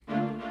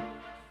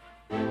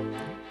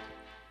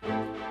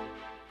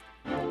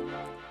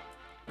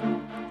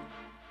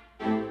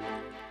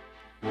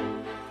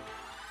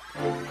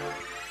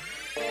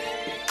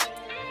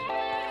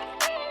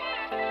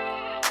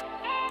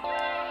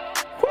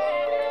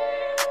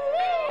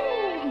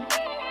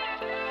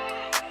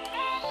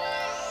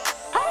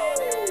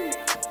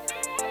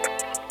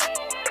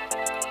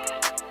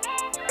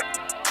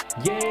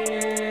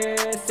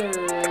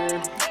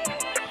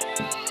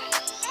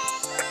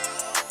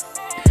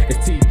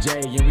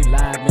TJ, and we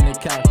live in the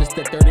couch. It's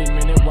that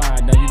 30-minute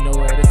wind. Now you know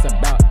what it's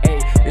about. Hey,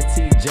 it's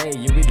TJ,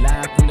 and we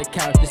live from the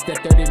couch. It's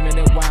that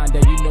 30-minute wind. Now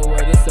you know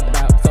what it's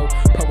about. So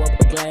pour up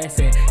a glass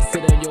and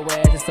sit on your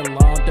ass. It's a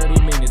long 30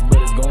 minutes,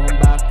 but it's going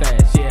by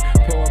fast. Yeah,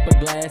 pour up a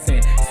glass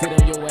and sit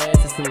on your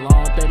ass. It's a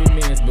long 30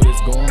 minutes, but it's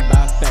going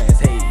by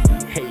fast. Hey,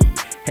 hey,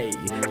 hey,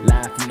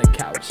 live from the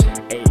couch.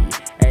 Hey,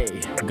 hey,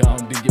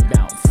 gon' do your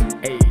bounce.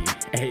 Hey,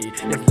 hey,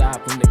 it's live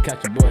from the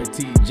couch. Your boy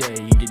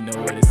TJ, you know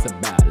what it's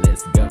about.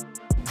 Let's go.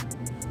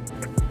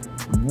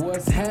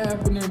 What's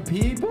happening,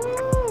 people?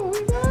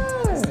 What's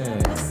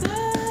up?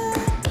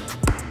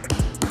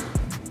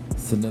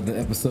 It's another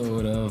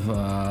episode of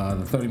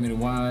the 30-minute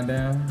wind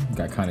down.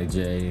 Got Connie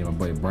J and my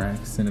boy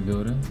Brax in the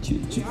building.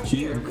 We are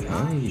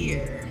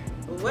here.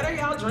 What are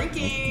y'all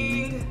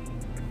drinking?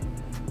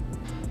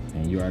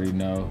 And you already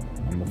know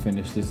I'm gonna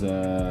finish this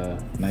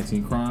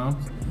 19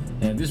 Crowns.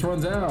 And if this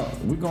runs out,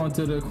 we're going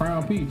to the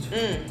Crown Peach.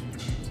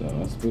 So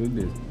that's what it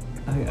is.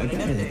 I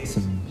got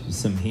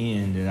some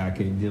hen that I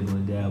can dibble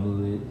and dabble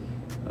with.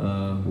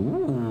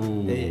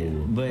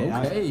 Ooh. But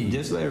okay.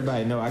 just to let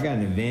everybody know, I got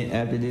an event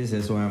after this.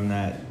 That's why I'm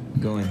not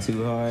going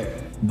too hard.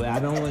 But I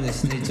don't want to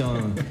snitch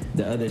on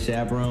the other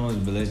chaperones.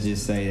 But let's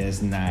just say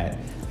that's not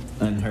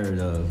unheard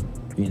of,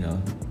 you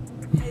know.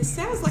 It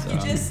sounds like you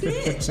just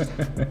snitched.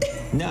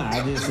 No,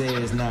 I just say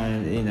it's not,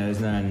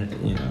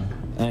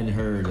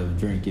 unheard of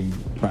drinking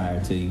prior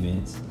to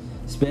events,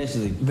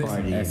 especially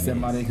party As events.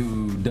 somebody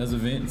who does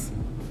events,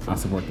 I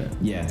support that.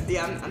 Yeah.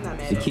 Yeah, I'm not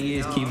mad The at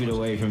kids you. keep it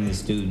away from the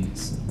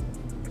students.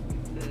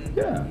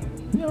 Yeah.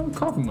 You know,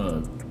 coffee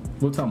mug.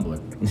 Little tumbler.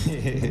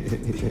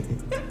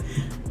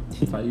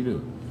 That's how you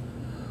do.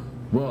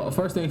 Well,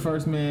 first thing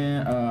first,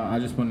 man, I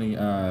just want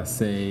to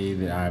say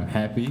that I'm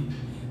happy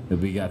that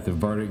we got the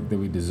verdict that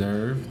we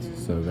deserved.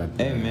 So we got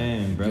the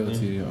Amen, brother.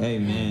 guilty of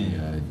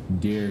Amen. the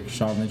Derek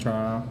Chauvin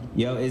trial.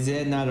 Yo, is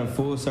that not a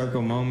full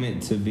circle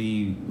moment to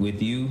be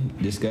with you?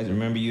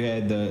 Remember you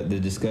had the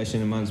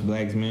discussion amongst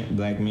black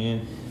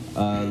men.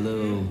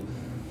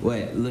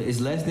 It's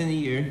less than a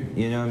year,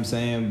 you know what I'm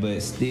saying?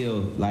 But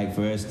still, like,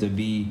 for us to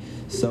be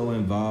so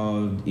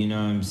involved, you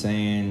know what I'm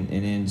saying?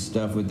 And then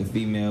stuff with the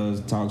females,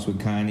 talks with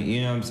Connie,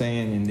 you know what I'm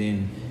saying? And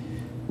then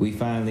we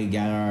finally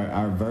got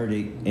our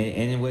verdict.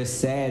 And what's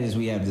sad is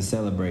we have to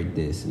celebrate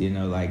this, you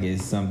know, like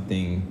it's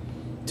something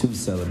to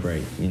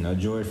celebrate. You know,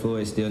 George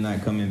Floyd's still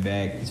not coming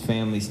back. His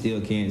family still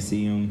can't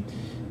see him.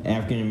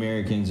 African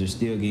Americans are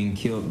still getting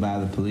killed by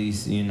the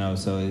police, you know,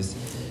 so it's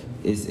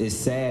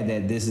sad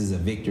that this is a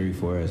victory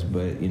for us,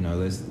 but, you know,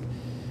 let's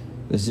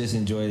just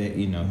enjoy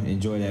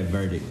that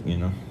verdict, you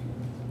know.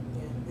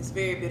 Yeah, it's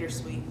very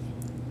bittersweet.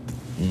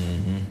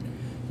 Mm-hmm.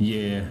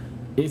 Yeah.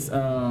 It's,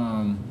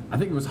 I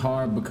think it was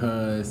hard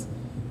because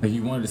like,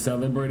 you wanted to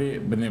celebrate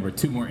it, but there were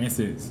two more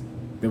incidents.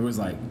 There was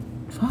like,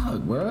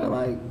 fuck, bro,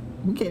 like,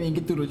 we can't even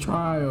get through the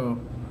trial,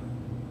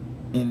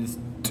 and it's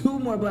two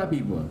more black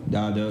people.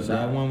 That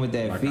one with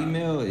that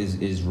female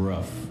is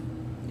rough.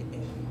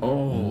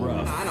 Oh,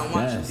 Rough. I don't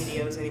watch Yes.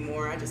 videos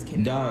anymore. I just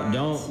cannot.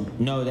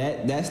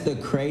 That's the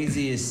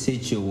craziest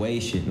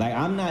situation. Like,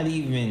 I'm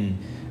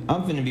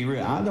finna be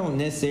real.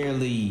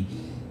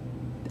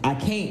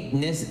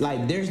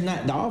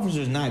 The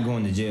officer's not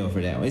going to jail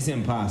for that one. It's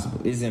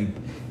impossible. It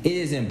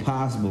is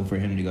impossible for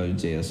him to go to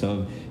jail.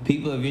 So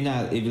people, if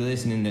you're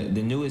listening to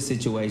the newest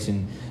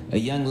situation, a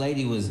young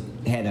lady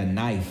had a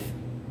knife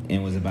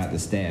and was about to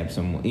stab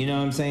someone. You know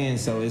what I'm saying?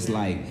 So it's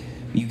like,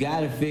 you got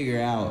to figure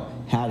out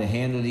how to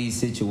handle these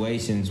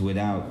situations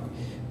without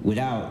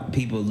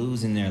people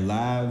losing their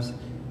lives.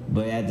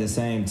 But at the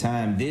same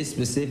time, this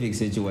specific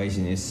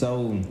situation is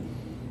so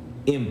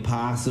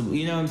impossible.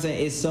 You know what I'm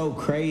saying? It's so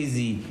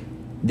crazy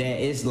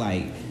that it's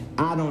like,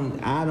 I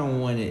would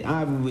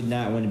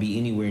not want to be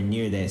anywhere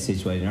near that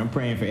situation. I'm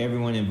praying for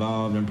everyone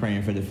involved. I'm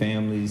praying for the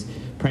families,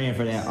 praying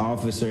for that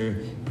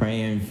officer,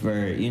 praying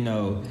for,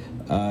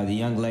 the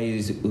young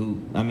ladies who,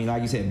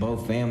 like you said,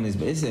 both families,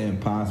 but it's an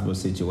impossible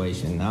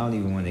situation. I don't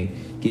even want to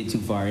get too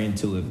far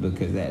into it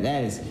because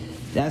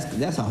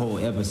that's a whole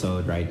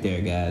episode right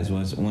there, guys.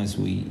 Once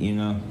we,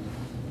 Yeah.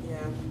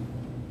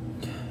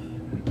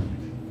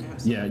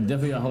 Yeah,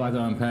 definitely a whole lot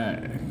to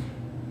unpack.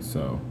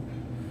 So,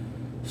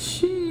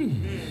 sheesh.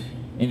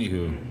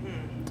 Anywho,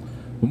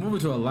 we're moving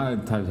to a lot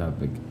of type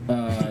topic.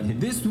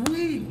 This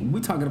week, we're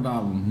talking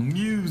about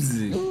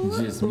music.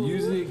 Just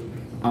music,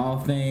 all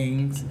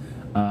things.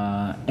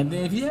 And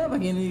then if you have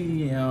like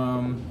any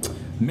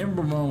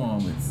memorable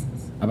moments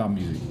about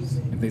music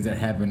and things that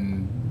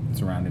happen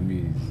surrounding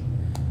music.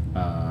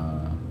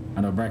 I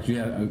know, Brax, you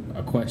had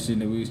a question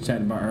that we was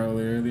chatting about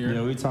earlier. You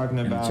know, we're talking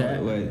about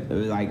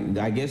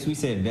I guess we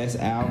said best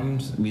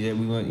albums. We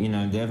want,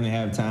 definitely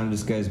have time to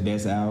discuss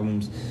best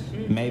albums,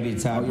 maybe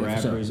top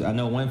rappers. Sure. I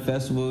know one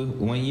festival,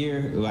 one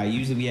year, like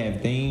usually we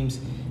have themes,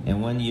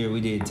 and one year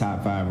we did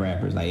top 5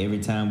 rappers. Like every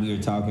time we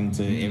were talking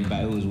to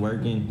everybody who was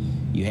working,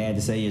 you had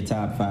to say your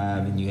top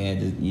 5, and you had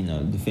to,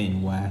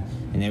 defend why.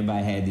 And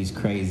everybody had these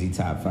crazy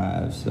top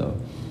 5s. So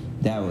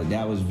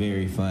that was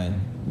very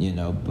fun,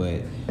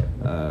 But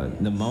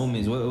the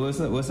moments,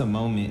 what's a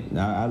moment?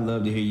 I'd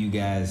love to hear you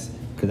guys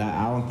Because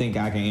I don't think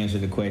I can answer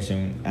the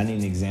question. I need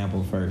an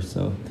example first.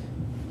 So,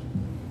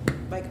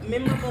 Like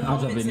memorable I'll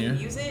jump moments in in there.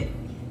 music.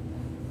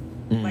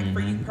 Like for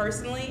you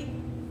personally.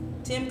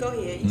 Tim, go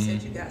ahead. You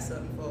said you got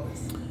something for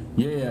us.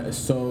 Yeah,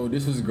 so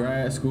this was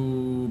grad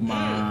school,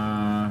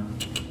 my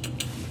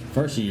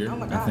first year, Oh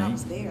my I God, I think.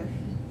 was there.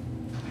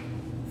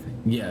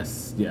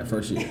 Yes, yeah,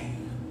 first year.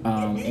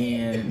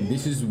 And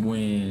this is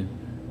when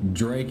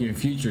Drake and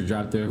Future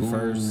dropped their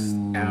first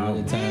what a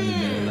album. time to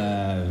be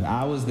alive.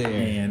 I was there.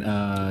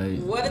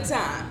 And What a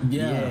time.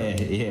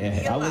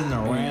 yeah, I wasn't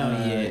around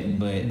And, yet,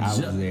 but I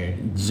was there.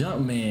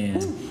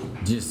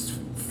 Jumpman just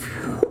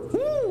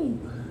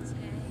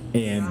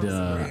and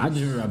I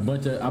just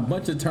remember a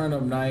bunch of turn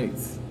up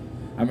nights.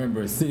 I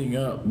remember sitting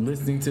up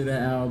listening to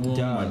that album,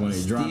 like when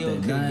it dropped still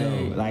that could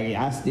night. go. Like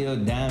I still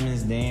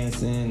diamonds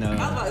dancing. I was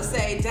about to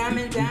say,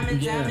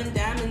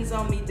 diamonds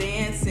on me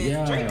dancing.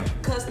 Yeah. Drake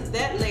cussed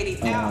that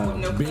lady out with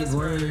no Big cuss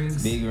words.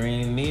 Rings. Big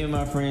ring. Me and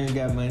my friends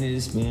got money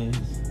to spend.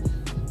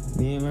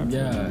 Me and my friends.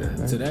 got Yeah,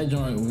 money. so that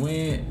joint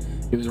went.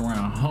 It was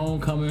around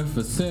homecoming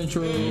for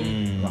Central,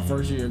 my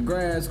first year of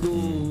grad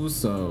school.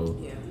 So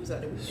Yeah, he was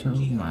out there with show the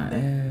G-Ho my with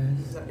that. He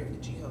ass. was out there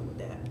with the G-Ho with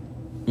that.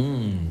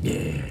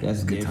 Yeah,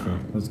 That's good different.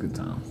 time. That was a good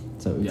time.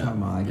 So we're Yeah.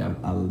 talking about like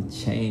a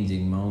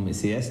changing moment.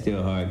 See, that's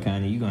still hard,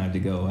 Connie. You're gonna have to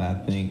go, I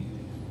think.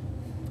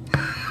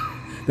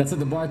 That's at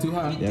the bar too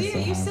high. That's Yeah, a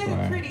you high said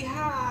bar. it pretty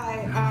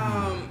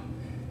high.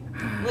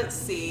 Let's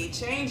see.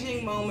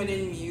 Changing moment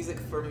in music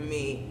for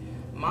me.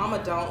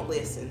 Mama, don't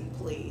listen,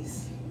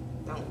 please.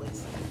 Don't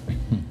listen.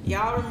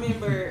 Y'all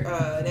remember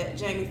that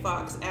Jamie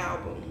Foxx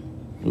album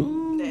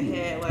Ooh. that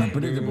had like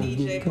Unpredictable.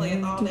 DJ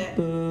playing all that?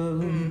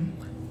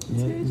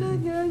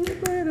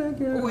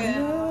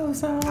 Well,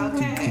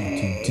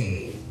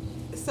 okay.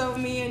 So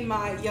me and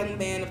my young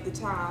man of the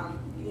time,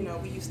 you know,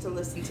 we used to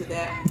listen to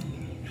that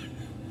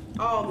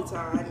all the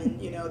time,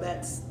 and you know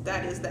that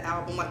is the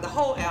album, like the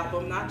whole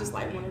album, not just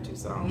like one or two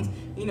songs.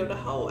 You know, the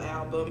whole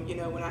album. You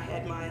know, when I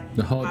had my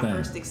The whole my thing.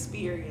 first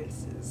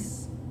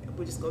experiences,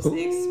 we just go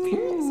say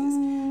experiences.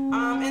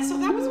 And so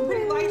that was a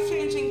pretty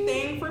life-changing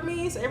thing for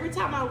me. So every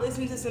time I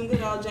listen to some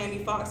good old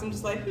Jamie Foxx, I'm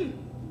just like,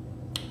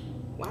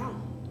 wow.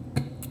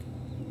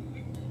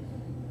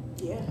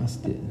 Yeah. I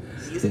still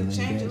Music ain't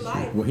change your got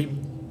life. Well,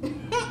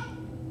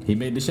 he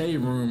made the Shade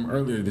Room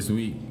earlier this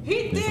week.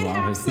 He That's did why I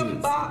have was some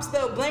hits. bops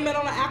though. Blame it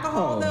on the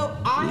alcohol Oh, though.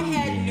 I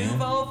had yeah.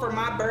 Nuvo for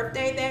my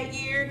birthday that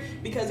year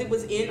because it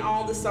was in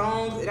all the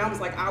songs, and I was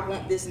like, I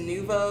want this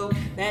Nuvo.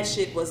 That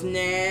shit was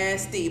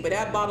nasty, but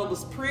that bottle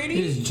was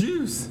pretty. It's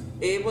juice.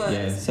 It was.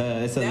 Yeah,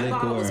 it's a That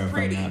bottle liquor, was if I'm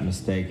pretty. not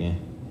mistaken.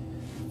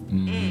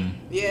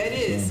 Yeah,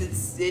 it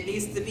is. It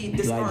needs to be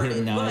discarded.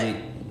 hypnotic.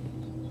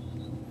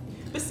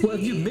 But see, Well,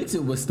 if you mix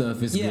it with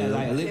stuff, it's Yeah, good.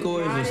 like liquors are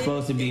Hypnotic,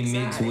 supposed to be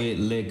mixed exotic. with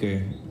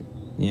liquor.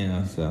 You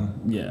know, so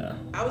Yeah.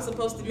 I was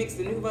supposed to mix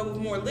the Nuvo with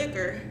more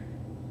liquor.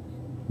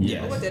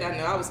 Yes. But what did I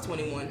know? I was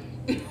 21.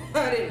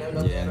 I didn't know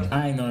nothing. Yeah.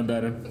 I ain't knowing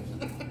better.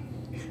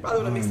 Probably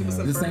would have mixed it with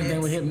some The same thing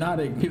ferments. with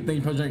Hypnotic. People think you're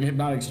supposed to drink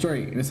Hypnotic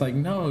straight. And it's like,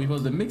 no, you're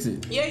supposed to mix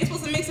it Yeah, you're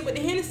supposed to mix it with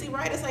the Hennessy,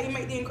 right? That's how you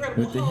make the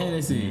Incredible with the Hulk.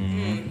 Hennessy.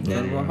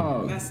 Incredible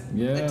Hulk. That's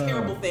Yeah. a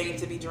terrible thing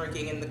to be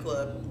drinking in the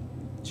club.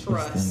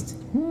 Trust.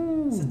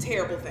 It's a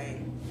terrible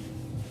thing.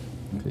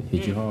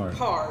 Hit you hard.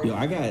 Hard. yo,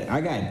 I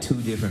got two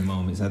different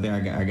moments. I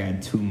think I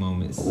got two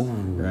moments,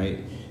 right?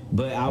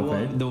 But I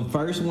want the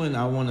first one.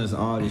 I want us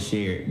all to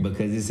share it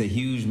because it's a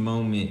huge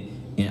moment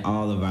in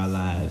all of our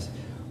lives.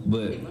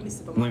 But Let me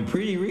sip on my- when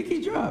Pretty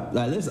Ricky dropped,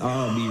 like let's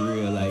all be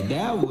real, like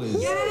that was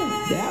like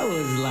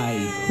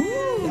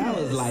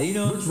you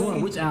know what I'm Which one?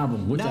 saying? Which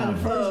album? Which Not the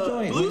album? first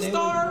joint. Blue when they was-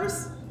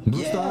 Stars.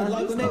 Blue Yeah, Stars?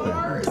 like when they were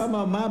Stars. talking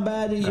about my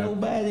body, your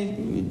body,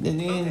 and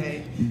then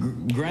Okay.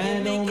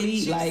 grind Make on it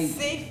me like.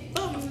 juicy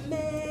for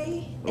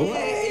me.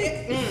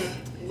 What?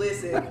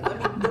 Listen,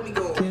 let me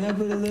go. Can I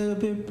put a little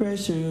bit of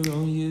pressure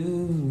on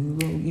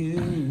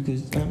you,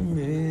 cause I'm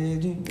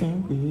ready.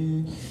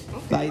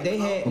 Like they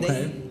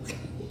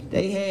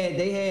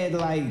had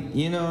like,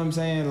 you know what I'm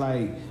saying?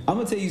 Like, I'm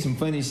gonna tell you some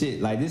funny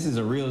shit. Like, this is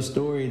a real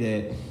story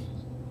that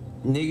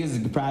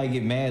niggas could probably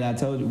get mad. I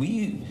told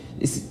you,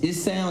 it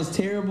sounds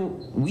terrible.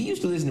 We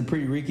used to listen to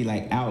Pretty Ricky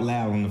like out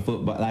loud on the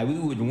football. Like we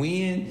would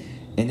win,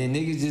 and then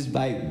niggas just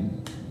like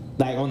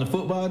on the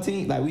football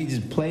team, like we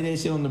just play that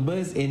shit on the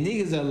bus, and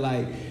niggas are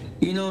like,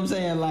 you know what I'm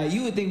saying? Like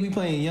you would think we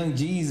playing Young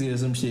Jeezy or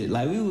some shit.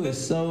 Like we were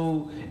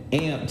so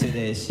amped to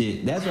that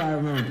shit. That's why I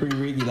remember Pretty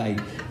Ricky like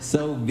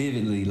so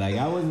vividly. Like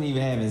I wasn't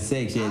even having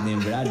sex yet then,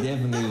 but I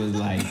definitely was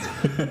like,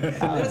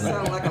 That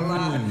sounds like a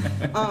lie.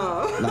 I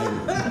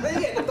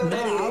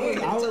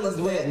was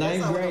what,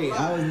 ninth grade.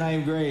 I was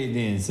ninth grade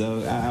then,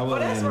 so I Oh,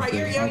 wasn't. that's having right.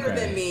 You're sex. younger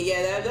Okay. than me.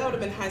 Yeah, that would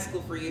have been high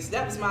school for you. So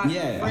that was my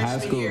Yeah, high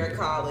freshman school. year of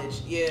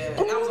college. Yeah,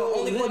 and I was the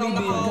only Let one me on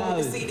the be in hall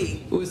with the college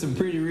CD. with some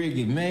Pretty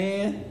Ricky,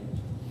 man.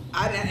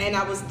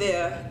 I was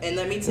there, and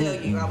let me tell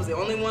you, I was the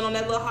only one on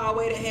that little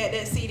hallway that had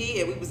that CD,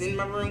 and we was in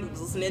my room, we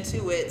was listening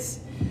to it.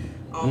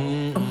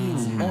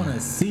 On a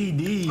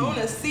CD. On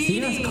a See, CD,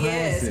 that's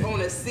yes, classic.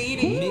 on a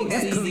CD, Mixed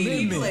that's a CD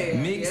commitment. player.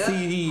 Mixed yeah.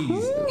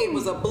 CDs. It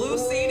was a blue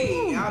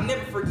CD. I'll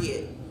never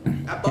forget.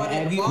 I bought it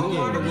at Have you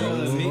Walmart ever or made a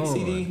Lowe's. mix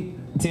CD?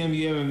 Tim,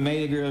 you ever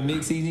made a girl a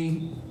mix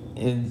CD?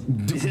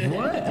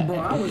 What, bro?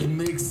 I was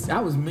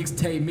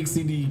mixtape, mix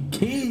CD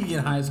king in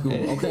high school.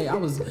 Okay, I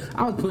was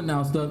putting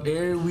out stuff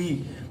every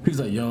week. People's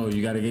like, yo,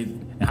 you gotta get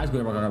in high school.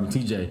 Everybody got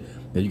TJ.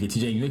 Then you get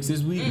TJ mix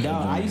this week.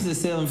 Dog, I used to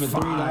sell them for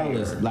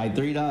 $3, like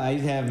 $3. I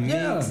used to have mix,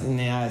 Yeah. and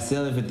then I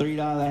sell it for $3.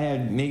 I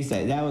had mix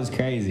that was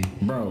crazy.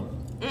 Bro,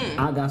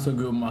 I got so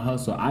good with my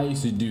hustle. I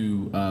used to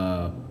do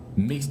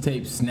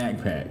mixtape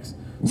snack packs.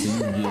 So you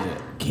can get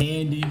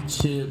candy,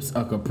 chips,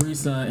 a Capri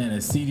Sun, and a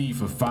CD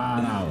for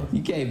 $5.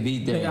 You can't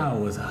beat that. Think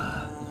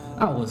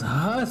I was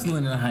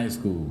hustling in high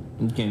school.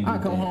 You can't I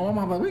beat come that. home,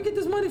 my mom like, where you get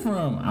this money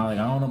from? I like,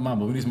 I don't know, mom,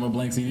 but we need some more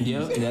blank CDs.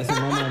 Yep, that's what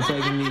my mom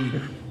taking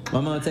me.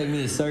 My mom take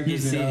me to Circuit You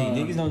said, City.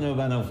 Niggas don't know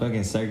about no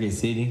fucking Circuit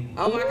City.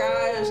 Oh my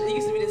gosh, there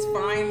used to be this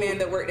fine man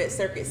that worked at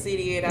Circuit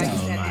City, and I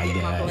used to have to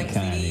get my God, blank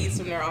Connie. CDs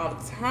from there all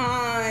the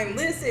time.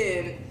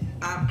 Listen,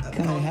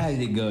 God, how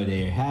did it go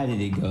there? How did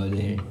it go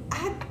there?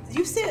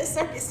 you said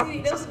Circuit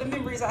City, those are the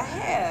memories I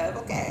have,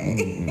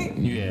 okay?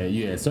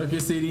 You had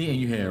Circuit City and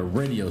you had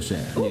Radio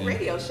Shack. Ooh, Yeah.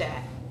 Radio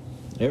Shack.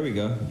 There we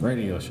go.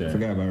 Radio Shack.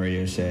 Forgot about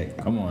Radio Shack.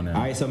 Come on now.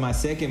 All right, so my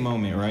second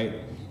moment, right?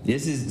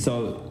 This is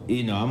so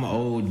I'm an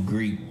old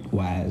Greek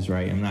wise,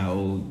 right? I'm not an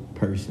old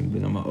person,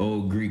 but I'm an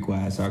old Greek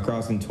wise. So I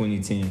crossed in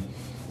 2010.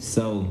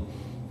 So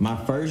my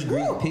first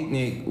Greek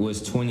picnic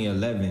was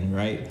 2011,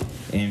 right?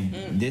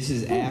 And this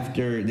is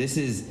after this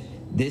is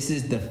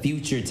the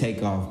future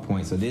takeoff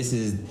point. So this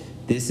is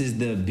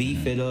the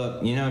beef it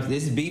up. You know,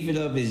 this beef it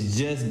up is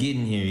just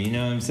getting here. You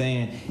know what I'm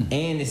saying?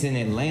 And it's in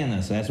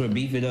Atlanta, so that's where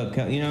beef it up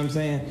comes. You know what I'm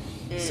saying?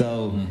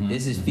 So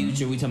this is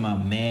future. We talking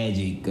about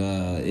Magic.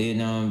 You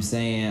know what I'm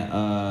saying?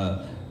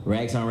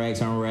 Racks on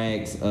racks on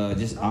racks.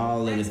 Just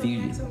all of the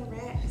future. Racks on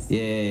racks.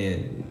 Yeah,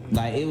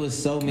 like it was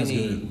so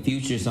many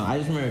Future songs. I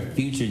just remember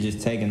Future just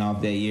taking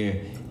off that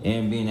year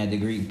and being at the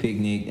Greek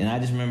picnic, and I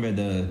just remember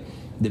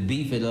the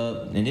beef it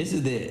up. And this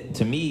is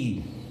to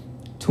me,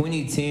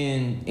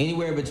 2010,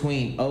 anywhere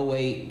between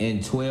 08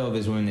 and 12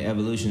 is when the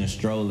evolution of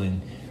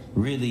strolling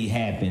really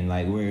happened.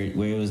 Like where it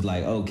was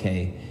like,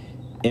 okay,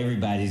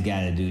 everybody's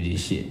got to do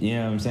this shit. You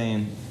know what I'm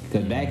saying?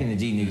 Because back in the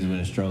G, niggas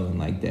wasn't strolling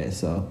like that.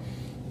 So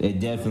it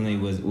definitely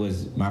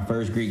was my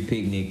first Greek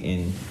picnic,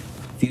 and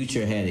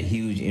Future had a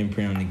huge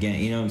imprint on the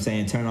game. You know what I'm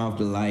saying? Turn off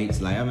the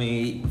lights. Like, I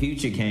mean,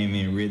 Future came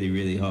in really,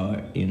 really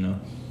hard, you know?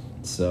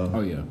 So, Oh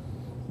yeah.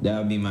 that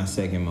would be my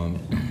second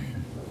moment.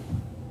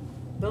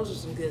 Those are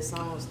some good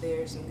songs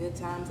there. Some good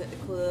times at the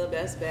club.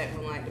 That's back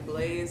when like the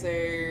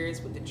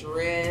Blazers with the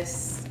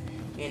dress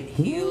and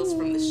heels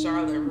from the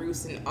Charlotte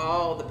Russe and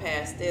all the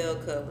pastel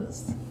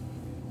colors.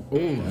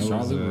 Ooh,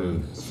 Charlotte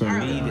Russe. For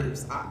me, Charlotte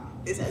Russe.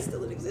 Is that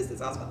still in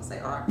existence? I was about to say,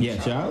 all right. yeah,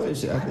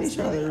 Charlotte. I think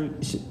Charlotte.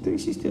 I think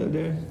she's still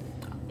there.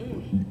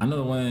 I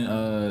know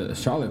when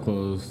Charlotte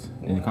closed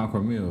in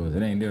Concord Mills,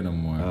 it ain't there no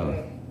more.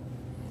 Oh.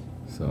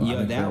 So I Yo,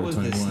 think that Forever was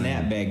the 21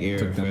 snapback era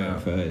took them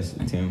out. for us,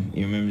 Tim.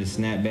 You remember the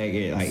snapback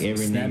era? Like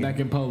every nigga. Snapback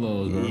and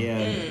polos, bro.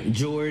 Yeah,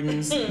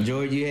 Jordans.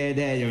 Jordan, you had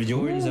that.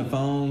 Jordans or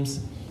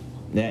foams.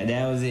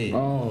 That was it.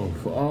 Oh,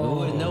 There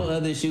was no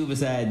other shoe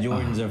besides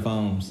Jordans or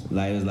foams.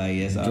 Like it was like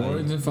yes, all right.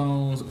 Jordans and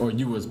phones, or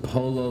you was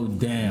polo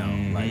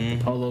down, like the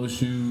polo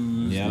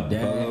shoes, Yeah, the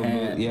dad polo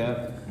hat. boot,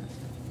 yep.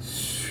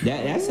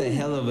 That's a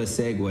hell of a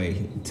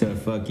segue to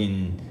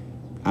fucking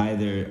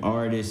either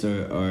artists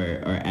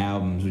or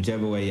albums,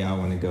 whichever way y'all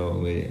want to go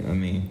with it. I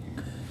mean,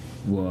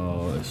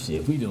 Well,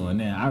 shit, if we doing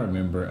that, I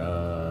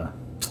remember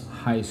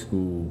high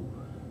school,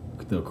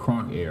 the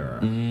crunk era,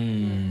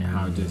 and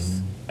how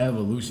just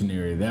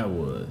evolutionary that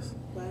was.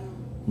 Wow.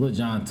 Lil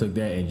Jon took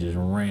that and just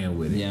ran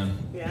with it. yeah.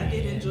 Yeah, I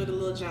did enjoy the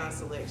Lil Jon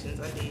selections.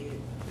 I did.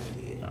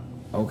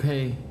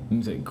 Okay, let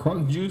me say,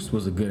 Crunk Juice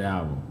was a good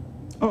album.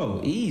 Oh,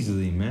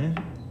 easily, man.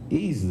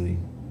 Easily.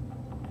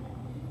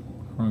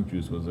 Crunk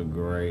Juice was a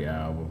great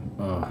album.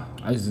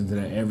 I listened to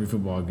that every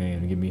football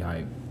game to get me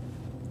hype.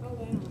 Oh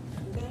wow.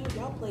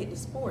 Y'all played the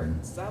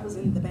sports. I was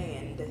in the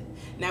band.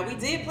 Now we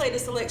did play the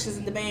selections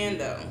in the band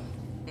though.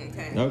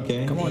 Okay.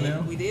 Okay. Come on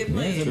now. We did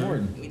play Band's it.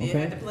 important. We did Okay.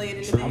 have to play it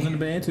in the True. I was in the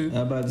band. band too.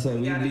 I'm about to say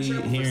We we got in be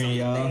trouble for some hearing of the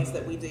y'all things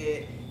that we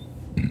did.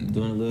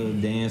 doing a little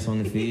dance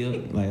on the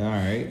field. Like, all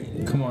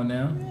right. Come on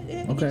now.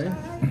 Okay.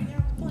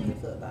 Y'all playing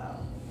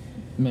football.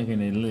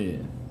 Making it lit.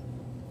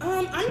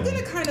 I'm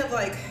gonna kind of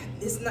like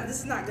this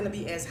is not gonna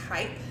be as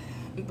hype,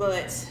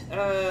 but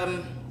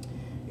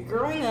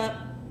growing up,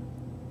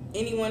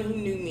 anyone who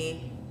knew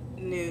me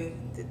knew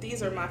that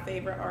these are my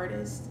favorite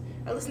artists.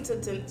 I listen to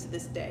them to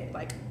this day,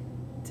 like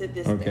to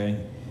this day.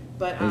 Okay.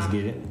 But Let's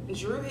get it.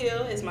 Drew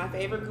Hill is my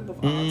favorite group of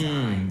all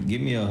time.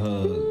 Give me a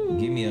hug.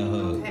 Give me a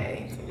hug.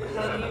 Okay,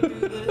 hug you do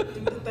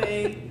the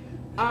thing.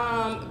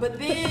 But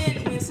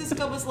then when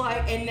Cisco was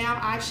like, and now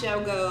I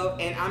shall go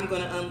and I'm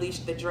gonna unleash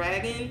the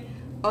dragon.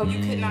 Oh, you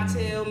could not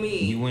tell me.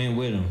 You went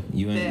with him.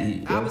 You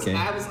went. that Okay.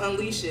 I was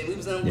unleashing. We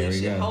was we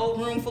unleashing. go. Whole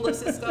room full of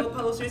Cisco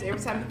posters. Every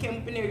time he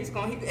came up in there, he's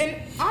going. And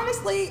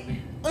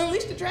honestly,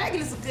 Unleash the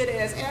Dragon is a good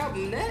ass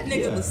album. That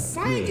nigga Yeah, was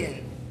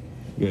singing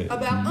Good.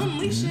 about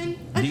unleashing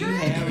a Do you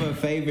dragon. have a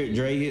favorite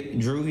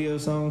Drew Hill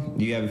song?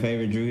 Do you have a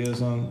favorite Drew Hill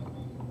song?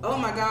 Oh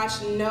my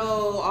gosh,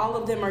 no. All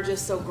of them are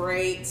just so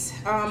great.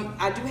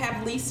 I do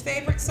have least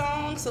favorite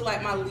songs. So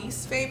like my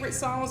least favorite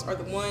songs are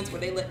the ones where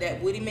they let that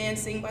Woody man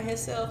sing by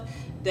himself.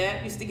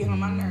 That used to get on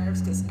my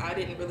nerves because I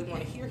didn't really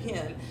want to hear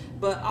him.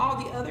 But all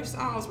the other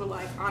songs were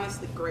like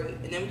honestly great.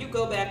 And then when you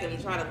go back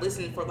and try to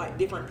listen for like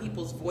different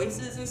people's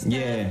voices and stuff.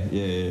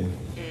 Yeah.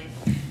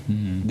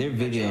 Their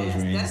videos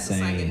were that's a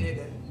singing insane.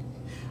 nigga.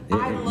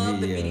 I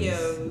love the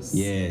videos.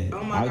 Yeah.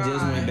 Oh my gosh. I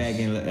just went back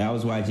and I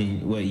was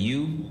watching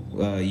you.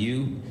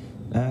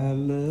 I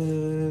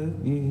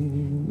love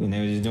you. And they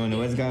were just doing the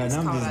what's going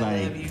on. I'm just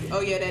I like, Love You.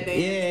 Oh yeah, that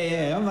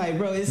day. yeah. I'm like,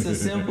 bro, it's a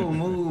simple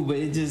move, but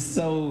it's just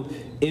so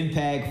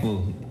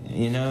impactful.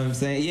 You know what I'm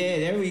saying? Yeah,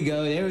 there we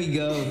go,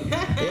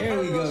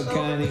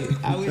 Connie.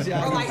 I wish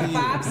y'all Or could like see it.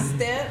 5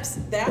 steps.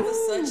 That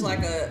was such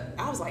like a.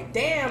 I was like,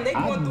 damn, they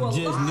going through a lot. I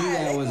just knew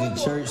that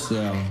was a church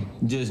song.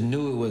 Just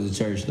knew it was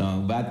a church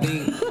song. But I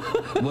think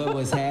what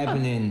was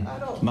happening,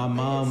 my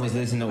mom was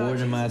listening to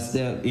Order My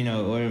Steps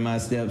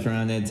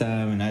around that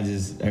time, and I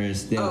just heard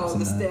steps. Oh,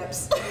 and the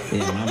steps.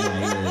 Yeah, and I'm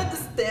like, yeah. The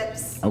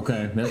steps.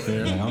 Okay, that's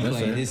fair. Like, I'm That's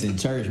playing fair. this in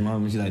church,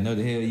 mom. And she's like, no,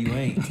 the hell you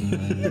ain't.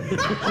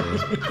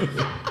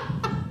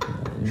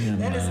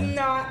 That is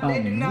not.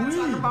 They do not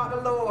talk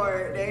about the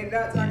Lord. They do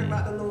not talk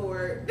about the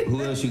Lord.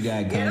 Who else you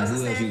got, Connie? Yeah,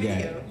 Who else you got?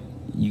 video.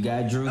 You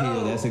got Drew Hill.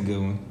 Oh. That's a good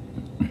one.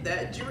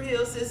 That Drew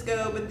Hill,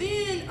 Cisco, but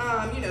then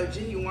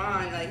Genuine,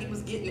 like he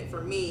was getting it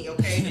for me.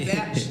 Okay, The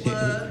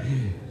Bachelor,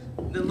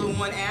 the little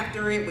one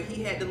after it, when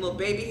he had the little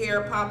baby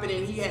hair popping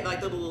and he had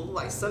like the little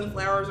like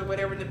sunflowers or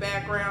whatever in the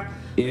background.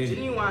 Yeah.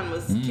 Genuine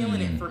was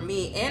killing it for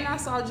me, and I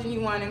saw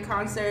Genuine in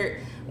concert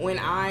when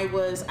I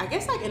was, I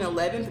guess, like in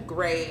 11th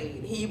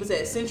grade. He was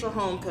at Central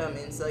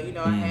Homecoming, so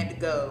I had to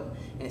go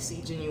and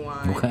see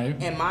Genuine. Okay.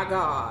 And my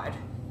God,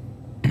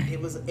 it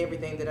was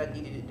everything that I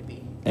needed it to be.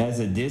 As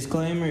a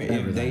disclaimer,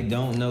 if they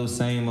don't know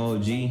Same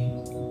OG,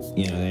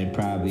 they're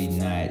probably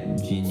not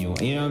genuine.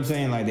 You know what I'm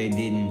saying? Like they're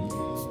not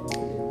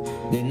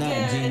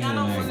Yeah, genuine. and I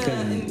don't want to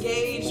 'cause-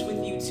 engage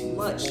with you too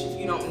much if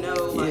you don't know,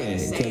 like, Yeah,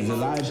 Same 'cause a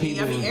lot of OG.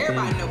 people I mean,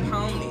 everybody think- know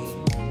Pony.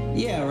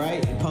 Yeah,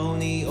 right.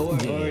 Pony or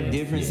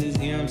differences.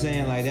 You know what I'm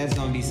saying? Like that's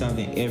gonna be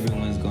something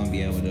everyone's gonna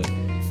be able to do.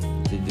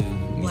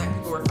 Black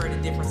people refer to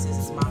differences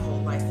as my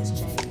whole life has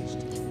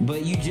changed.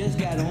 But you just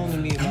got on to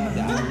me about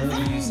the I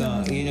Love You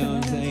song. You know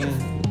what I'm saying?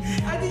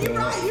 You're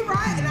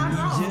right, and I'm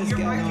wrong. Just You're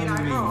got right, on and to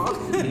I'm me.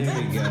 wrong. There we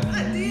go. I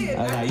did. I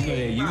was like, you know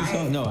that you right.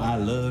 song? No, I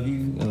love you.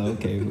 I'm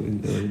like, okay,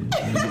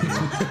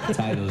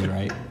 title's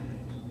right.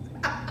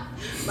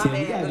 My Tim, we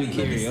bad. gotta do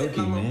Let me sit karaoke,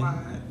 my little man.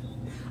 mind.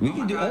 We Oh can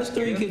my do gosh, us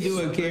three could do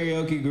a karaoke's so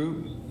karaoke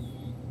group.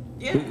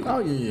 Yeah. Oh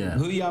yeah.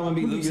 Who y'all wanna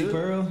be? We Lucy good.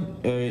 Pearl?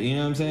 You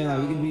know what I'm saying? Like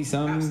we could be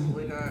something.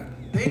 Absolutely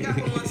not. They ain't got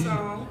the one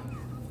song.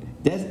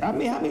 How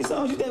many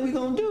songs you think we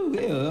gonna do?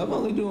 Yeah, I'm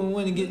only doing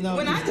one and getting off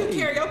When the I do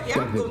stage. karaoke,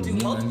 I'm gonna do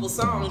multiple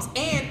songs,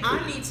 and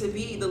I need to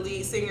be the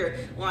lead singer.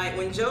 Like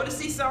when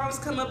Jodeci songs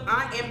come up,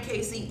 I am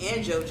Casey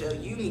and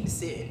JoJo. You need to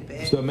sit in the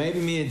back. So maybe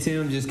me and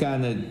Tim just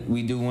kind of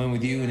we do one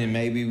with you, and then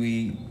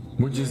maybe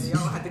We're just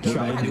Y'all have to go.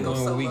 Try Y'all to have to do go one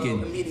where solo we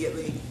can-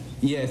 immediately.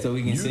 so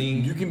we can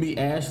sing. you can be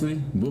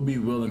Ashley. We'll be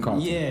Will and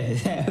Carlton. Yeah,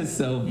 that was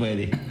so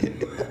funny.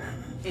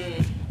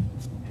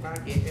 I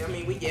get it. I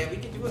mean, we can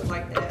do it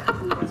like that.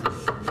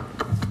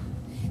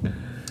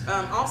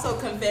 Also,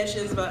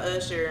 Confessions by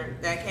Usher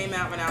that came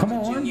out when I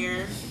was a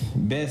junior.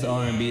 Best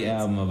R&B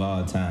album of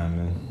all time,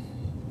 man.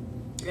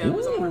 Yeah, it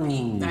was on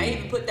repeat. I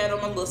even put that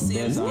on my little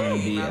Sims Best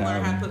R&B game. I learned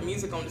how album. to put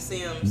music on the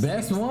Sims.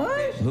 Best one?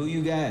 Who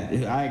you got?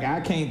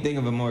 I can't think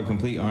of a more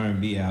complete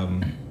R&B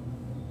album.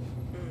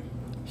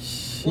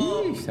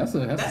 Sheesh, that's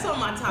That's on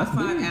my top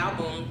 5 big.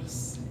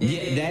 albums. It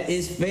Yeah, that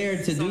is fair to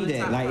It's on do the that.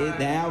 top Like five.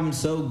 the album's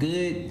so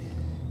good.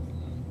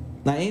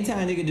 Like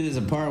anytime they could do is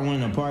a part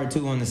 1 and a part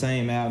 2 on the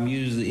same album,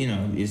 usually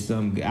it's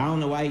some. I don't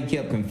know why he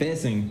kept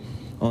confessing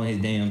on his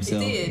damn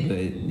self, did. but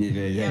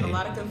He had a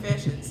lot of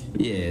confessions.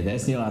 yeah,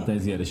 that's Still a lot of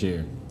things he had to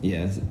share.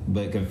 yes.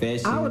 But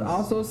confessions. I would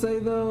also say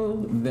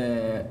though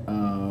that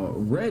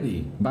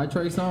 "Ready" by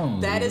Trey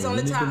Songz. That is on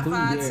the Really top complete.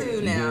 5 Great-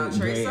 too now. great-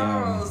 Trey great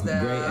Songz, album. though.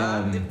 Great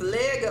album. I dip the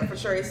leg up for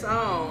Trey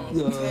Songz.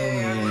 Oh,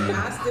 man.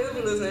 I still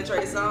be listening to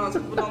Trey Songz.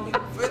 People don't be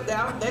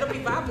they don't be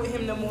vibing with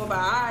him no more, but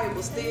I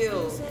will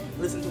still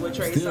listen to a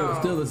Trey Songz.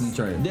 Still listen to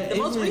Trey. The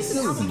most Isn't it recent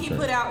still album he Trey?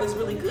 put out is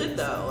really good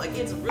though. Like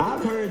it's really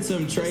I've good. heard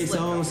some Trey Just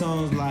let Songz go.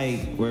 songs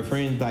like where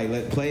friends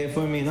like play it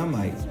for me, and I'm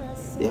like,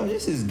 yo,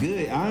 this is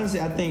good. Honestly,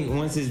 I think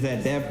once it's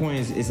at that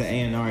point, it's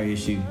an A&R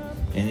issue,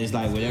 and it's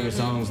like whatever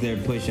songs they're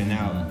pushing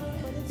out,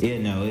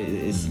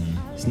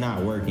 it's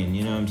not working.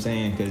 You know what I'm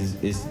saying? Because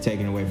it's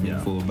taken away from the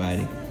full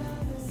body.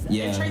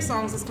 Yeah. And Trey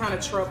Songz is kind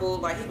of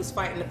troubled. Like he was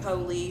fighting the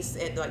police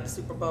at like the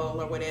Super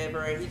Bowl or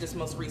whatever, and he just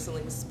most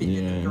recently was spitting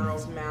in Yeah.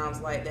 girls'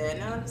 mouths like that.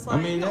 And I'm just like,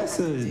 I mean, you don't that's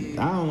have to do-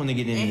 I don't want to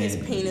get And into his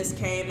that. penis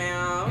came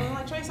out. I'm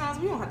like Trey Songz,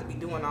 we don't have to be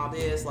doing all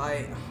this.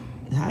 Like,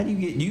 How do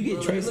you get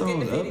Look Trey at the Songz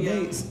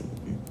video. updates?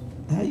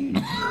 How you?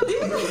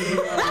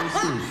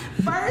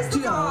 first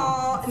of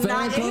all, fan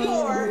not club,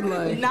 anymore.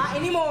 like- Not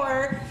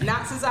anymore.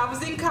 Not since I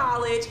was in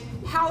college.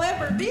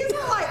 However, these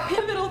are like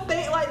pivotal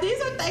things. Like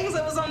these are things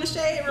that was on the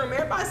Shade Room.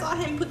 Everybody saw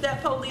him put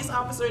that police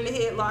officer in the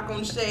headlock on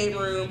the Shade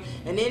Room,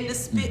 and then the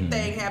spit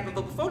thing happened.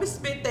 But before the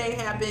spit thing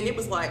happened, it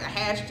was like a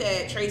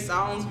hashtag Trey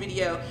Songz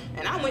video,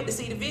 and I went to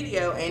see the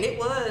video, and it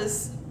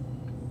was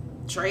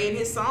Trey and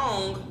his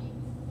song.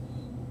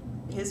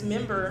 His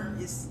member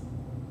is.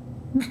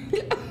 We're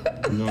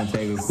gonna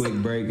take a quick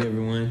break,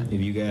 everyone. If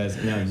you guys,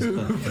 no,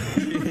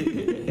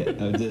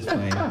 I'm just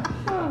playing.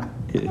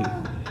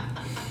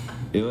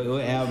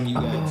 What album you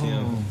got,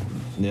 Tim?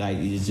 Like,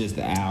 it's just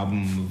the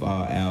album of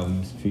all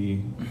albums for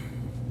you.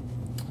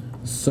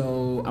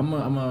 So I'm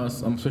gonna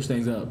switch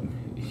things up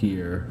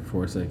here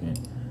for a second.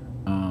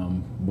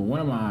 But one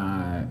of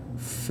my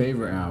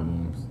favorite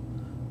albums,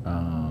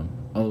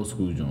 Old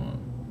School Joint.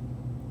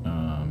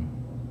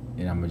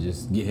 And I'm gonna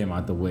just get him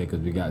out the way because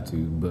we got to.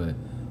 But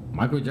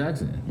Michael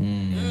Jackson,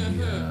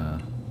 the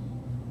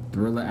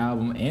Thriller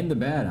album and the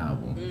Bad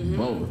album,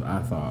 both I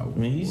thought. I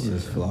mean, he's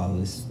just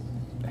flawless.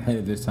 Ahead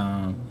of this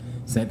time.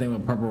 Same thing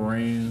with Purple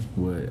Rain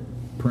with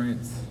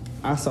Prince.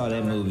 I saw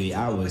that movie.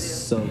 I was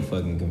so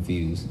fucking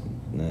confused.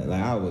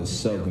 Like, I was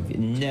so confused.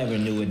 Never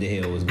knew what the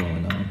hell was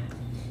going on.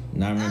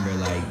 And I remember,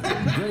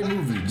 like, Great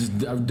movie. Just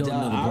I don't know the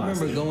I plot.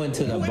 remember going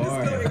to the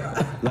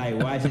bar, like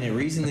watching it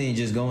recently, and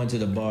just going to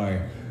the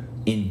bar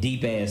in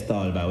deep ass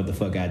thought about what the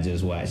fuck I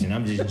just watched, and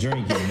I'm just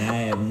drinking.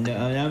 And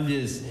I'm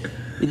just,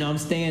 I'm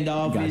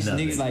standoffish. Got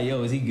nothing. Niggas like,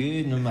 yo, is he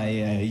good? And I'm like,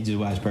 yeah, he just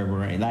watched Purple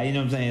Rain. Like, you know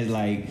what I'm saying? It's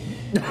like,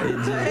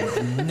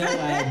 just no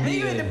idea.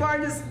 You in the bar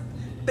just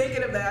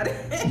thinking about it.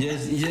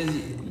 Just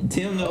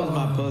Tim knows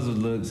my puzzled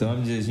look, so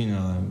I'm just,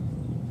 Yeah.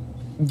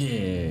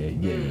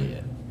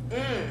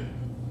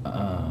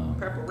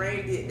 Purple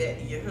Rain did that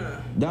to you,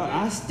 huh? dog,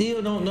 I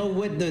still don't know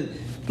what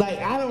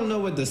I don't know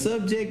what the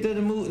subject of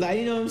the movie, like,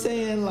 you know what I'm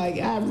saying? Like,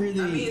 I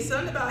mean,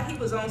 something about he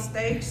was on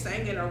stage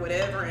singing or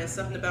whatever, and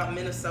something about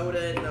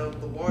Minnesota and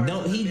the water.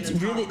 no, he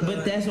really,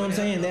 but that's what I'm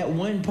saying. That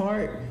one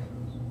part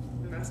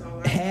That's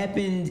all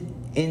happened,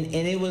 and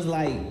it was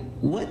like,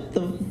 what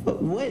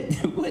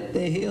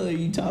the hell are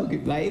you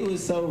talking? Like, it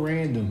was so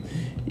random.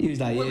 He was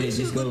like, Well, yeah, at least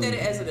you just go. looked at it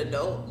as an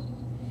adult.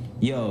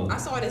 Yo, I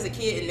saw it as a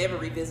kid and never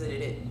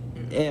revisited it.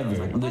 I was ever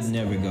like, would what's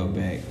never that? go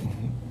back.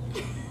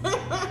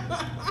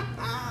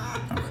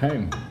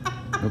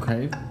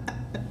 Okay.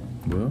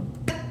 Well.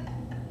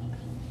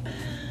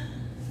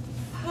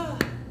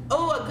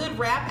 Oh, a good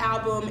rap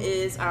album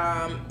is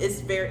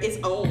it's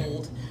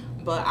old,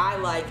 but I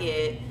like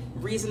it.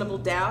 Reasonable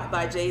Doubt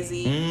by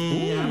Jay-Z.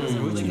 That was a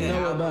What really you good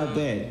know album. about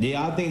that?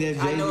 Yeah, I think that's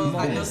Jay-Z's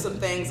I know best. some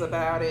things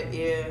about it.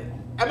 Yeah.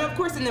 I mean, of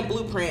course, in the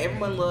Blueprint,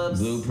 everyone loves.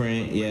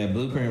 Blueprint, yeah,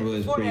 Blueprint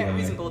was Before pretty that, hard.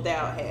 Reasonable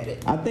Doubt had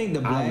it. I think the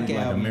Black like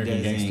album American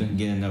doesn't Gangster.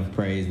 get enough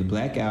praise. The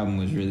Black album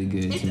was really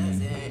good It to me.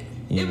 doesn't.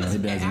 Yeah, It was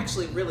it doesn't.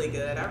 actually really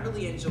good. I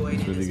really enjoyed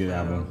It's it. really as good well.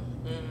 album.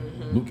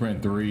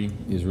 Blueprint 3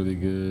 is really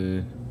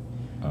good.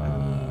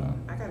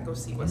 I gotta go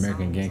see what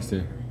American songs Gangster.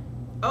 are.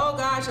 Oh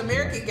gosh,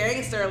 American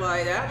Gangster,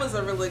 like that was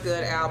a really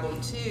good album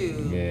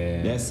too.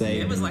 Yeah. That's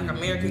It was like saved.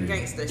 American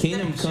Gangster.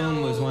 Kingdom Step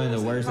Come was one of the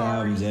shows worst and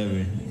albums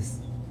ever. parties.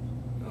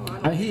 Oh,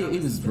 I know He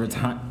was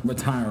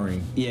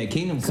retiring. Yeah,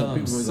 Kingdom So Come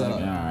people was like,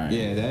 sucked. alright.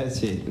 Yeah, that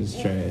shit was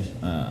trash.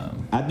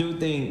 I do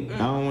think, I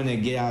don't want to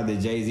get out of the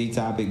Jay-Z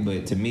topic,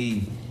 but to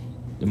me,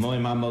 one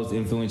of my most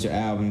influential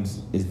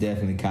albums is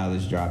definitely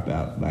College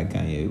Dropout by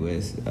Kanye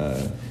West.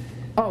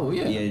 Oh,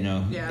 yeah.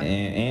 Yeah. Yeah.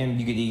 And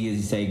you could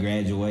easily say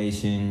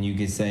Graduation. You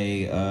could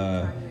say,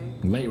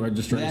 Late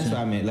registration. that's what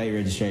I meant, Late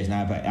Registration.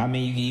 I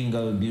mean, you can even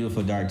go with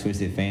Beautiful Dark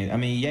Twisted Fantasy. I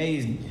mean,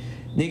 Ye's,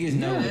 niggas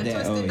know Yeah,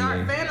 that. Twisted Dark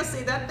yeah.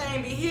 Fantasy, that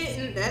thing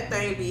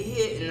be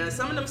hitting. Now,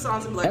 some of them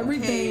songs be like, okay,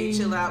 Everything-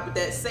 chill out with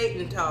that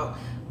Satan talk.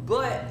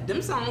 But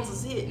them songs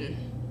is hitting.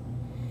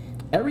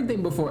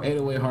 Everything before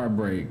 808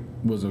 Heartbreak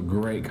was a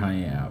great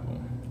Kanye album.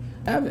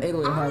 After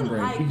 808 I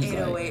Heartbreak, like he was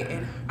 808,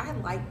 and I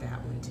like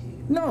that one too.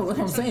 no, that's what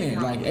I'm saying.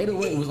 Something Like wrong.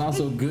 808 was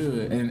also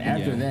good, and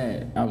after Yeah.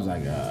 that, I was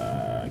like,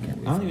 I can't.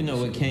 Really I don't even know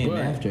what came But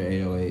after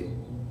 808.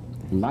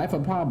 Life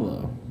of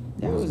Pablo.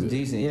 That was good.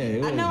 decent. Yeah,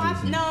 it was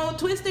decent. No,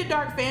 Twisted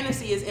Dark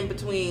Fantasy is in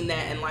between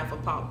that and Life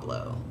of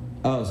Pablo.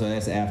 Oh, so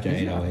that's after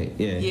 808.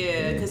 Yeah.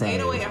 Yeah, 'cause probably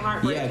 808 and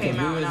Heartbreak yeah, came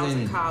out when I was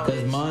in college.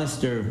 Because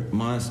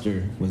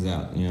Monster was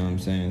out. You know what I'm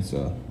saying?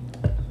 So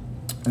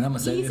And I'm gonna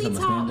say this, Easy I'm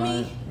gonna taught stand by me.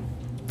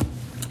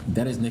 it.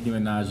 That is Nicki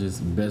Minaj's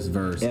best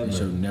verse, and Ever.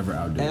 she'll never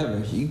outdo ever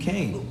it. you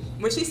can't.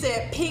 When she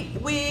said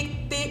pink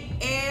wig, thick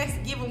ass,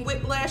 giving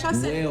whiplash, I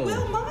said, Well-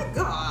 well, my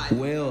God.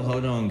 Well,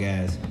 hold on,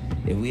 guys.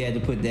 If we had to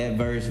put that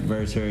verse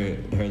versus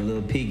her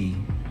little piggy,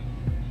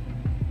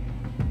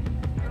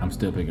 I'm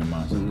still picking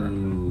Monster, bro.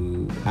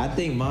 ooh, I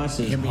think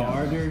Monster's Hear me out.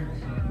 harder.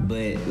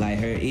 But like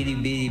her itty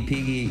bitty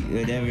piggy,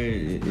 whatever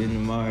in the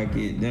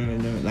market,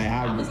 like I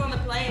how. was on the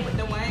plane with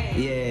Dwayne.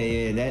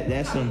 Yeah,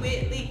 that's I'm some.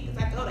 Whitley,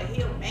 because I go to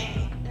Hill,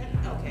 man.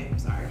 Okay, I'm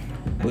sorry.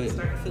 I But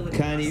started feeling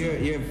Connie,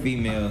 myself. you're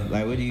female.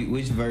 Like,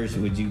 which verse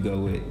would you go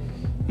with?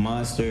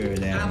 Monster or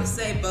that I one? would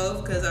say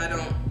both because I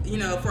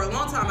don't, for a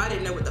long time I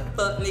didn't know what the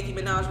fuck Nicki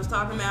Minaj was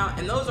talking about.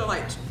 And those are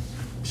like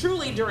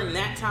truly during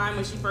that time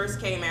when she first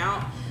came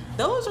out.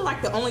 those are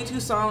like the only two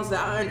songs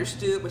that I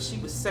understood what she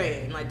was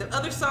saying. Like the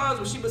other songs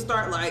where she would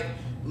start like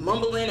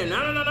mumbling and no.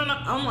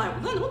 I'm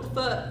like, what the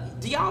fuck?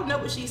 Do y'all know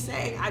what she's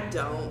saying? I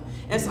don't.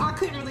 And so I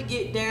couldn't really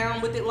get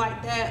down with it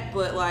like that.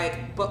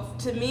 But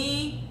to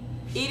me,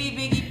 itty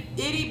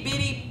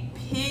bitty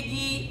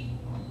piggy.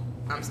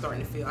 I'm starting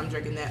to feel. I'm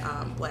drinking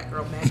that Black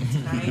Girl Magic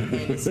tonight, and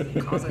it's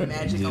causing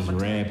magic Just on my tongue.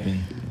 rapping.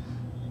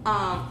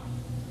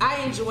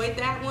 I enjoyed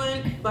that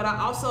one, but I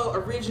also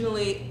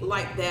originally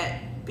liked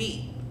that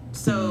beat.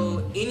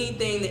 So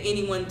anything that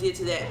anyone did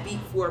to that beat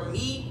for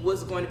me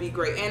was going to be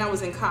great. And I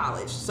was in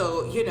college,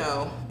 so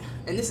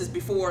and this is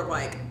before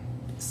like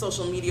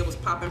social media was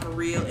popping for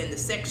real and the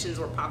sections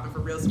were popping for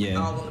real, so we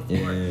all on the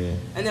floor. Yeah.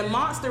 And then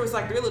Monster was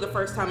like really the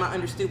first time I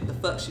understood what the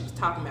fuck she was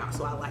talking about,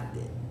 so I liked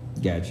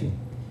it. Got you.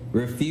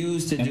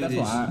 Refuse to And do that's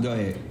this. why Go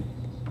ahead.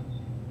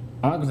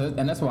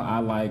 And that's why I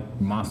like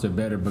Monster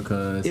better,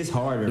 because It's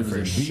harder it was for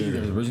a beat sure.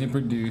 that was originally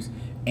produced,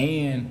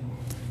 and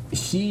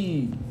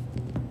she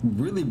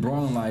really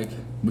brought like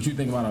what you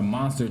think about a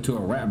Monster to a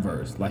rap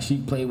verse. Like she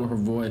played with her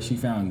voice, she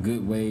found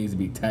good ways to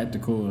be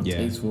tactical and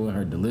tasteful in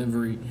her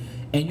delivery,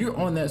 and you're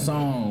on that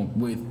song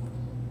with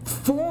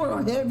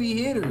 4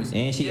 heavy hitters,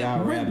 And she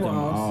out Rick rapped them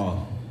Ross,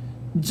 all.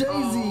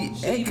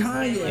 Jay-Z, and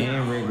Kanye.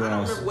 And Rick I don't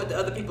Ross. remember what the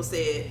other people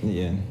said.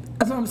 Yeah.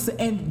 That's what I'm saying.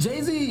 And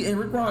Jay-Z and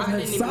Rick Ross I had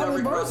didn't even know solid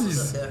Rick Ross was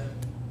verses. up there.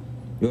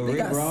 Well, They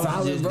Rick got Ross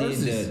solid just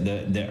verses.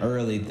 did the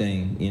early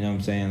thing. You know what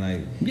I'm saying?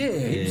 Like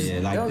Yeah,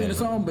 like early in the that.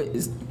 song, but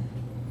it's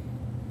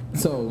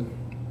so.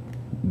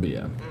 But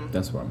yeah,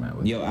 that's where I'm at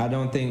with. Yo, I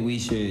don't think we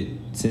should.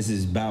 Since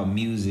it's about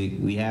music,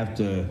 we have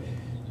to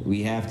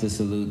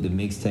salute the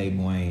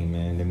mixtape Wayne,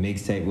 man. The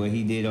mixtape, what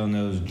he did on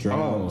those Oh,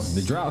 droughts.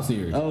 the drought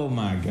series. Oh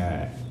my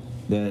God.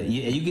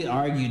 You could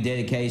argue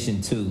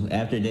Dedication 2.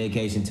 After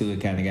Dedication 2,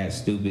 it kind of got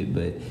stupid,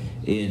 but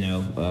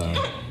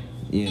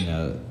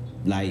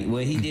like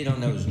what he did on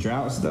those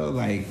droughts though,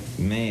 like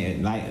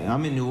man, like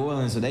I'm in New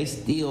Orleans, so they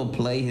still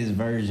play his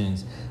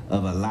versions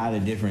of a lot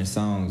of different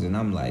songs, and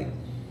I'm like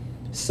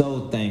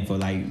so thankful.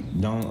 Like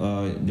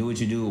don't do what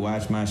you do,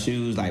 wash my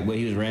shoes. Like what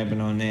he was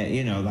rapping on that,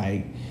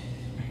 like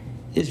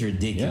it's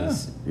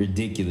ridiculous,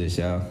 ridiculous,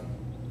 y'all.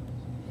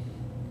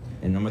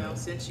 And I'm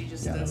Since you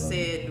just Yeah, I done love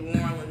said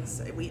New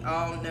Orleans, we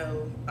all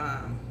know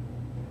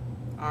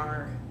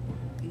our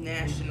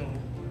national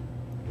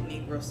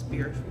Negro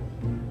spiritual.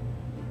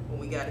 When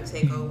we got to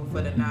take over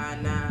for the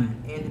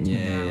 99 and the 2000.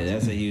 Yeah,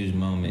 that's a huge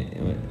moment.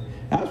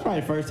 That was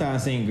probably the first time I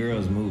seen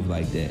girls move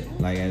like that,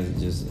 like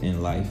as just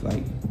in life,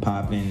 like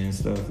popping and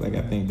stuff. Like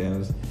I think that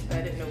was.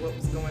 I didn't know what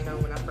was going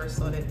on when I first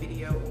saw that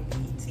video on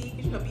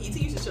BET. BET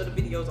used to show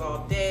the videos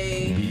all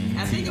day.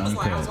 I think it was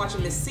like I was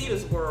watching Miss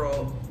Cedar's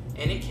World,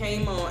 and it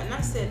came on, and I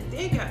said,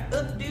 they got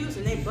up dudes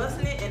and they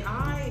busting it, and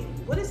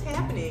what is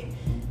happening?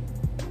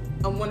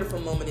 A wonderful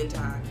moment in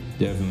time.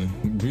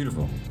 Definitely.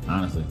 Beautiful,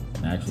 honestly,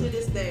 To actually.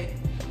 this day.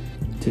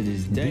 To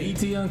this day.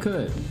 BET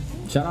Uncut.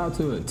 Shout out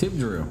to it. Tip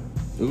drill.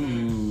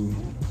 Ooh.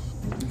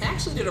 I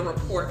actually did a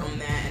report on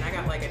that, and I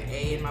got like an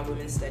A in my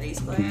women's studies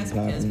class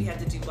because we had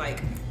to do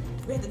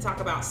we had to talk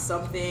about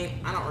something,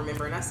 I don't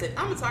remember, and I said,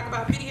 I'm gonna talk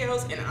about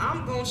videos, and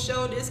I'm gonna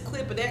show this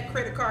clip of that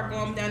credit card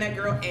going down that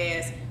girl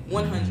ass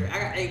 100. I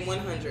got a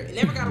 100. I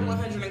never got a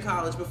 100 in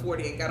college before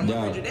then. Got a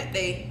 100 that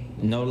day.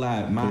 No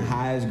lie, my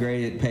highest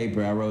graded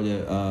paper, I wrote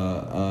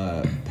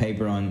a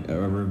paper on a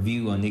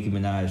review on Nicki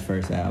Minaj's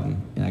first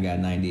album, and I got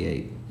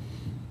 98.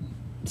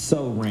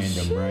 So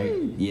random, right?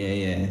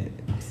 Yeah.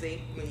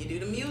 See, when you do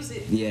the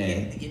music, Yeah.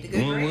 you get the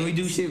good When we grades.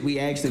 do shit we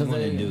actually 'Cause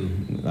want to they- do,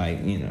 like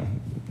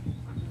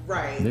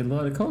Right. They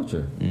love the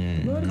culture.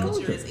 Love the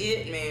Culture is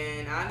it,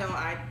 man. I know.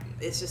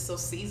 It's just so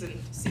seasoned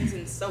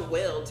so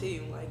well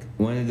too. Like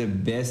one of the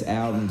best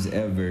albums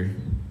ever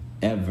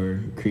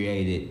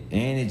created,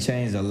 and it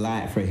changed a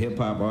lot for hip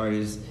hop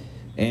artists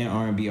and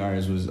R&B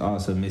artists. Was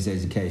also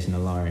Miseducation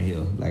of Lauryn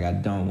Hill. Like I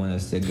don't want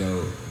us to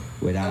go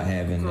without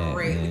having that.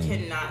 great. We man.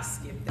 cannot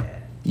skip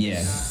that. Yeah.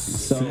 Cannot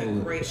So skip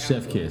that great Chef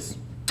album. kiss.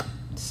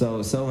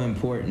 so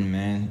important,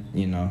 man.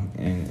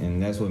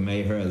 And that's what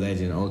made her a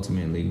legend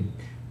ultimately.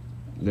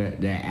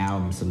 That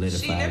album solidified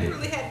She never it.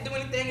 really had to do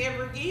anything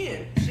ever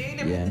again. She ain't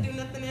never had to do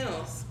nothing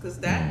else. Cause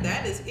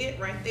that is it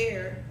right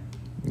there.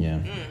 Yeah.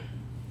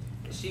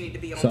 She need to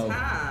be on So-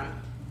 time.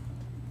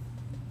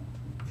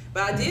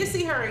 But I did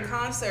see her in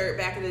concert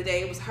back in the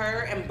day. It was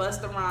her and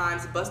Busta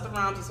Rhymes. Busta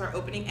Rhymes was her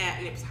opening act,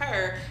 and it was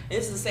her. And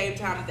this is the same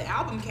time that the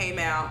album came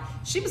out.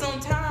 She was on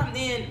time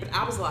then, but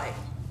I was like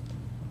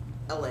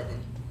 11,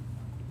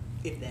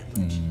 if that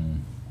much.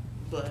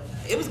 But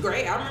it was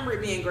great. I remember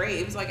it being great.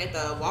 It was like at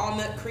the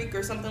Walnut Creek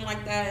or something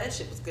like that. That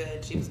shit was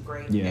good. She was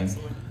great. Yeah.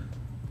 Excellent.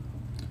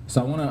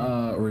 So I want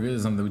to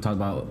revisit something we talked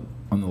about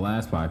on the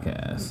last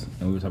podcast,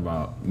 and we were talking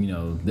about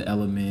the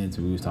elements.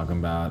 We was talking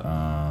about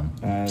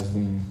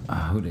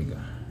who they got,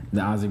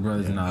 the Ozzy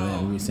Brothers and all that.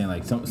 And we were saying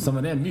like some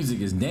of that music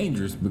is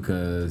dangerous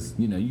because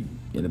you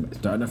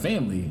start a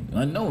family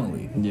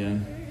unknowingly. Yeah. A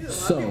lot of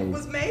So, people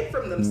was made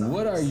from them songs.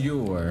 What are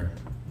your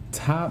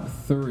top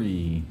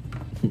 3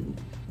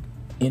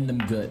 in them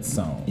gut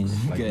songs? In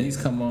them Like gut these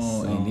come on,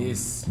 and songs.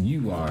 this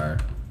you are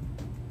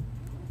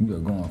You are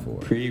going for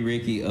it. Pretty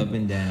Ricky, Up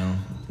and Down.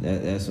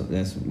 That's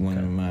one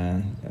of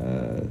mine.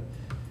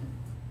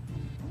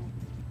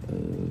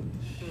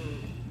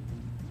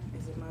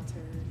 Is it my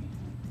turn?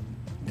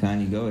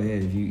 Connie, go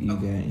ahead if you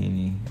got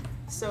any.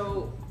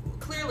 So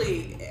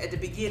clearly, at the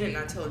beginning,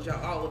 I told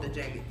y'all all of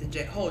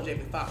the whole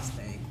Jamie Foxx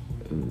thing.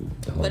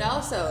 But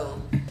also,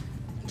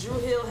 Dru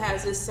Hill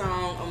has this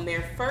song on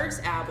their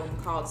first album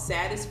called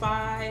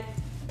 "Satisfied."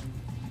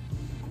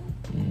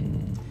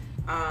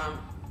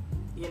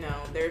 You know,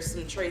 there's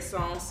some Trey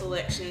Songz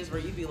selections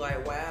where you be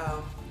like,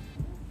 "Wow,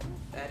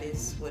 that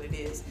is what it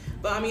is."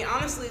 But I mean,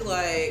 honestly,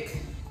 like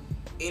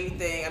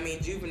anything. I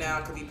mean,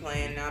 Juvenile could be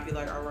playing, and I'd be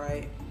like, "All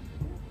right,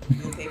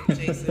 you okay for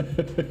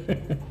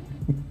Jason?"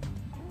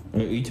 Are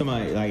you talking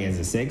about like as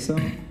a sex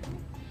song?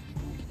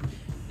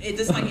 It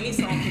just like any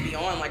song can be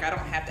on. Like I don't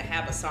have to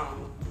have a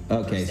song.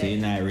 Okay, so you're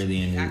not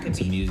really I could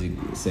into be. music,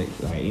 sex,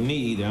 like me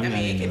either. I'm I not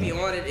mean, it into can be it.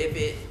 on it if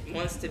it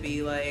wants to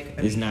be. Like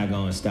I It's mean, not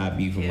gonna stop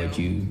you from what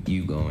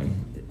you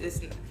going. It's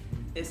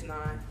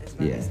not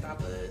Yeah. gonna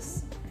stop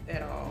us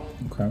at all.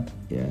 Okay.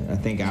 Yeah, I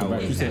think I back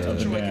was. you said Troy Up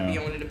and can be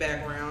Down. on in the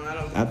background. I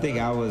don't. I think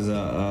I was.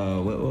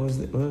 What was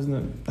it? What was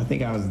the? I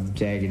think I was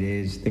Jagged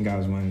Edge. I think I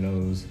was one of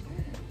those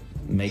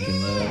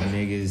making love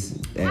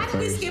niggas. At How did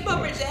we first. skip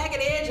over Jagged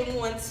Edge in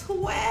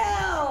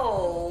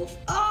 112?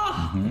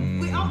 Oh,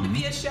 we ought to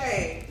be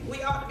ashamed.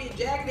 We ought to be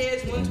Jagged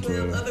Edge,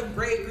 112, other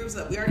great groups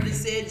up. We already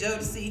just said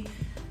Jodeci.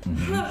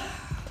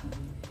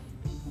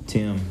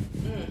 Tim.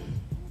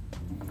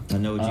 I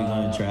know what you're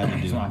gonna try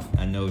to do. sorry.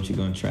 I know what you're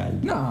gonna try to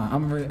do. Nah,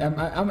 I'm ready.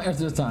 I'm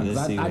after this time. 'Cause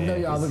Let's see I what know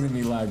y'all happens. looking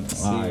at me like,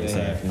 See all what right,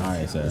 sir. happens. All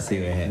right, sir. Let's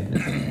see what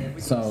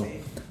happens. So,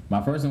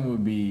 my first one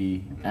would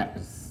be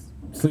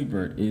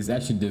Sleeper is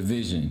actually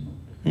Division.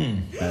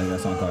 That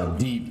song called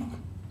Deep.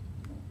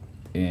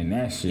 And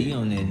that shit. He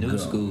on that new go.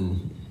 school.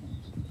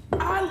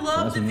 I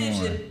love That's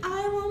Division. one.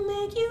 I will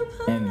make you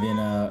proud. And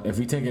then if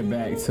we take it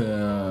back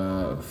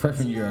to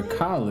freshman year of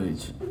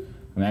college,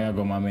 I mean, I gotta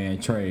go my man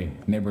Trey.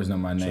 Neighbors Know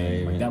My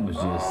Name. Like, that was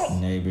just.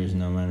 Neighbors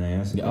Know My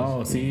Name.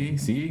 Oh, see,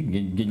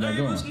 getting y'all going.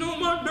 Neighbors know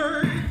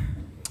my name.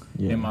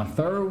 Yeah. And my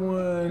third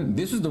one,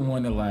 this was the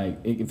one that like,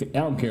 I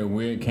don't care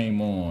where it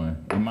came on.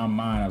 In my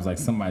mind, I was like,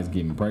 somebody's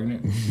getting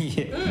pregnant.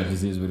 Yeah. That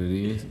just is what it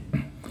is.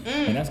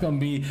 And that's gonna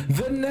be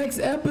the next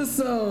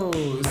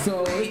episode.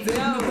 So it's the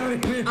end of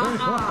 30 minutes.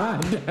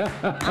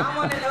 I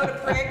want to know the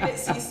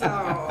pregnancy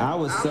song. I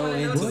was so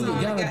wanna know into the it. song You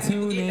that gotta got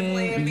people tune getting to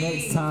Plan in B.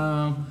 next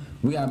time.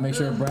 We gotta make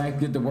sure Brad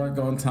get to work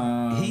on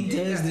time. He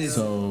does this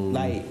So-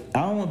 like I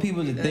don't want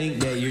people to think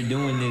that you're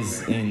doing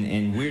this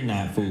and we're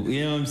not fool.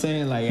 You know what I'm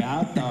saying? Like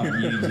I thought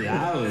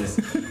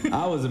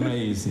I was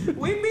amazed.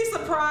 We'd be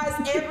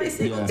surprised every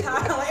single Yeah.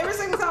 time. Like, every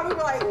single time we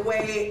were like,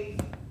 wait,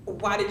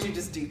 why did you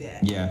just do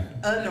that? Yeah.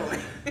 Annoying.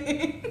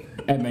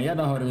 Hey man, y'all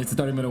know how it is. It's a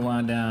 30-minute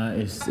wind down.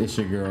 It's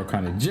your girl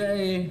Connie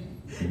J,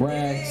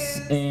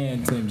 Brax,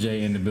 and Tim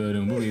J in the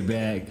building. We'll be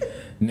back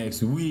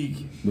next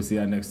week. We'll see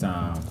y'all next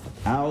time.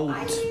 Out.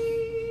 Bye.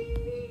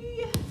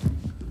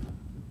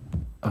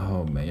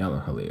 Oh man, y'all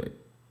are hilarious.